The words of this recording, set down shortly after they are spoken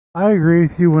I agree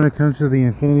with you when it comes to the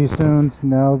Infinity Stones.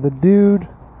 Now, the dude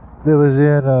that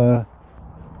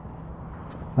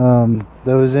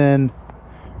was in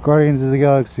Guardians of the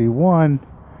Galaxy 1,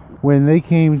 when they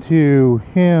came to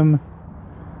him,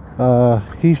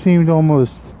 he seemed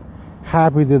almost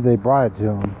happy that they brought it to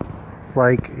him.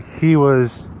 Like he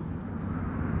was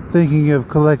thinking of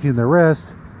collecting the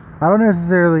rest. I don't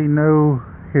necessarily know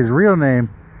his real name,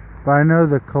 but I know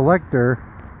the collector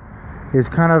is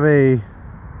kind of a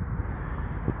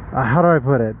how do I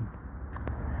put it?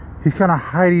 He's kind of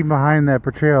hiding behind that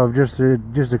portrayal of just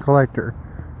a collector,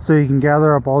 so he can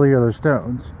gather up all the other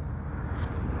stones.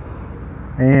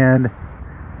 And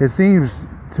it seems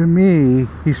to me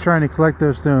he's trying to collect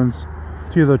those stones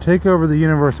to either take over the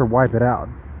universe or wipe it out.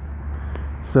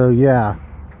 So yeah,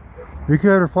 if you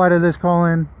could reply to this,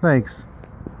 Colin, thanks.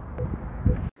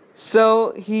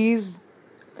 So he's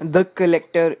the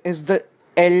collector, is the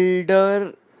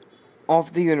elder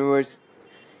of the universe.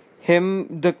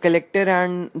 Him, the collector,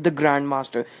 and the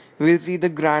grandmaster. We'll see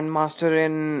the grandmaster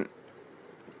in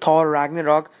Thor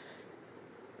Ragnarok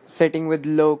sitting with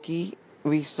Loki.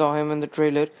 We saw him in the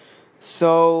trailer.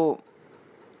 So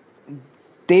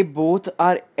they both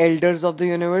are elders of the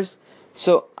universe.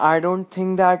 So I don't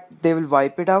think that they will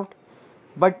wipe it out.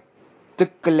 But the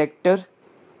collector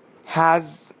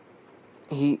has,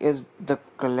 he is the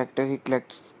collector, he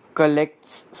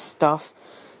collects stuff.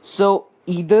 So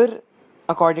either,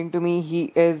 according to me,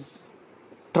 he is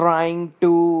trying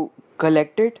to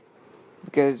collect it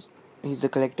because he's a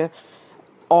collector,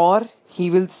 or he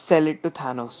will sell it to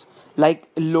Thanos. Like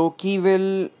Loki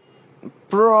will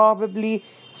probably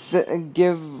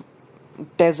give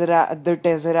the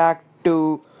Tesseract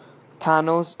to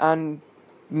Thanos, and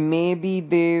maybe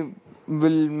they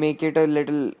will make it a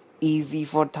little easy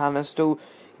for Thanos to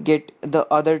get the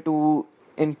other two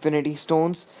Infinity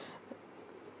Stones,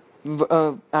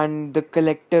 and the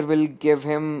collector will give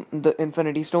him the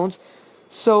Infinity Stones.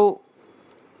 So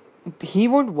he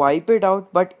won't wipe it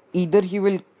out, but either he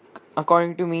will,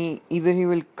 according to me, either he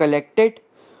will collect it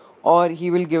or he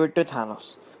will give it to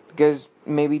Thanos, because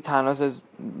maybe the Thanos is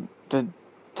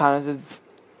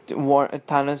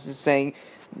Thanos is saying,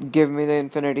 "Give me the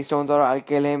Infinity Stones, or I'll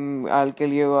kill him. I'll kill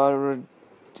you." Or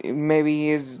maybe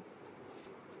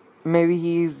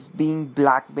he's being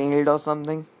blackmailed or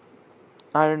something.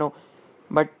 I don't know,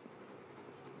 but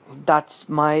that's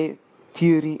my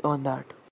theory on that.